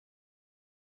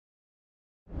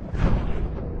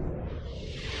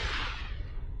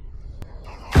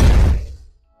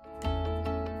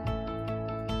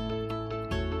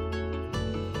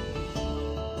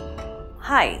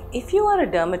Hi, if you are a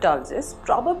dermatologist,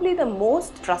 probably the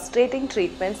most frustrating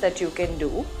treatments that you can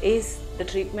do is the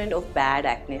treatment of bad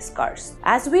acne scars.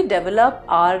 As we develop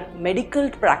our medical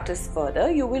practice further,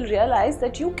 you will realize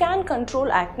that you can control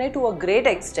acne to a great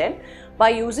extent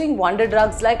by using wonder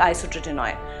drugs like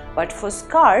isotretinoin. But for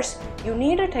scars, you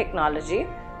need a technology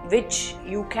which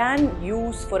you can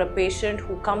use for a patient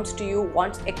who comes to you,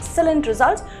 wants excellent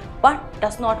results but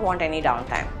does not want any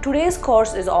downtime. Today's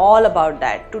course is all about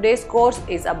that. Today's course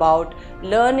is about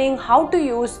learning how to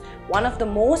use one of the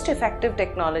most effective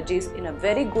technologies in a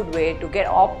very good way to get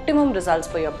optimum results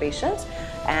for your patients,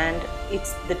 and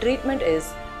the treatment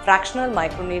is fractional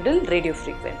microneedle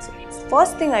radiofrequency.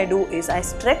 First thing I do is I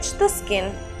stretch the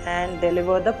skin and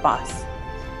deliver the pass.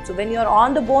 So when you are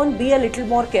on the bone, be a little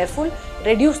more careful,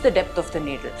 reduce the depth of the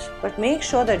needles. But make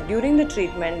sure that during the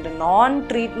treatment, the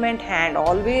non-treatment hand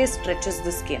always stretches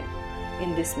the skin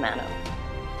in this manner.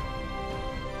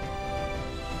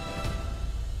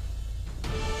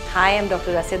 Hi, I'm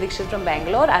Dr. Rasya Dixit from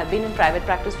Bangalore. I've been in private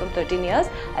practice for 13 years.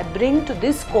 I bring to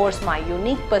this course my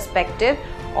unique perspective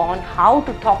on how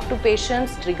to talk to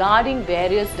patients regarding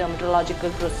various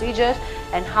dermatological procedures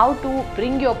and how to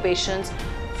bring your patients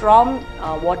from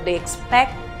what they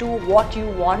expect to what you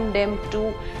want them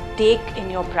to take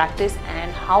in your practice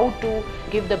and how to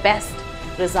give the best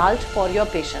result for your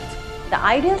patients. The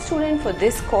ideal student for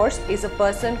this course is a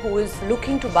person who is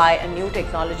looking to buy a new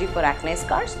technology for acne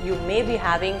scars. You may be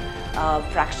having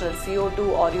fractional CO2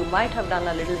 or you might have done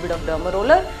a little bit of derma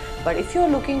roller, but if you're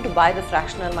looking to buy the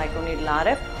fractional microneedle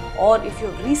RF, or if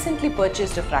you've recently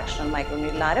purchased a fractional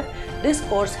microneedle RF, this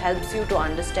course helps you to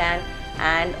understand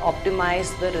and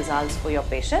optimize the results for your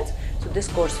patients. So this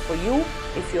course for you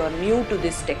if you are new to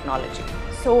this technology.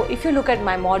 So if you look at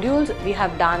my modules, we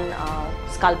have done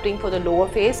sculpting for the lower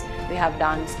face, we have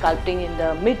done sculpting in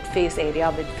the mid face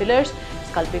area with fillers,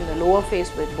 sculpting the lower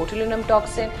face with botulinum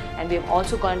toxin, and we have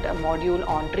also got a module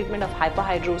on treatment of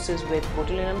hyperhidrosis with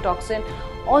botulinum toxin,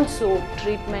 also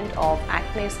treatment of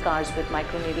acne scars with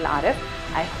microneedle RF.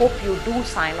 I hope you do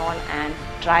sign on and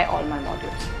try all my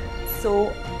modules.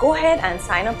 So go ahead and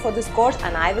sign up for this course,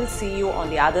 and I will see you on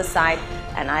the other side,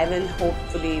 and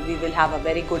we will have a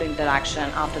very good interaction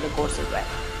after the course as well.